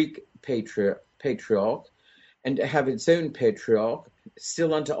Greek patriarch and to have its own patriarch,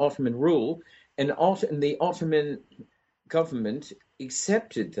 still under Ottoman rule, and the Ottoman government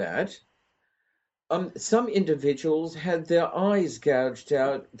accepted that, some individuals had their eyes gouged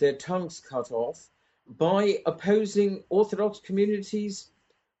out, their tongues cut off, by opposing Orthodox communities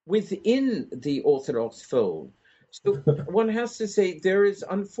within the Orthodox fold. So one has to say there is,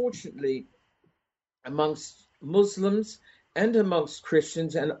 unfortunately, amongst Muslims and amongst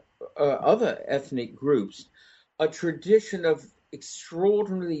Christians and other ethnic groups, a tradition of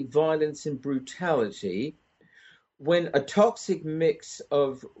extraordinary violence and brutality when a toxic mix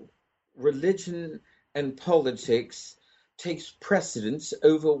of religion and politics takes precedence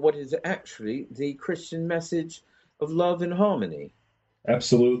over what is actually the Christian message of love and harmony.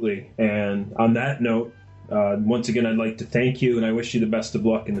 Absolutely. And on that note, once again, I'd like to thank you, and I wish you the best of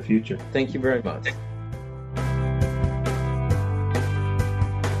luck in the future. Thank you very much.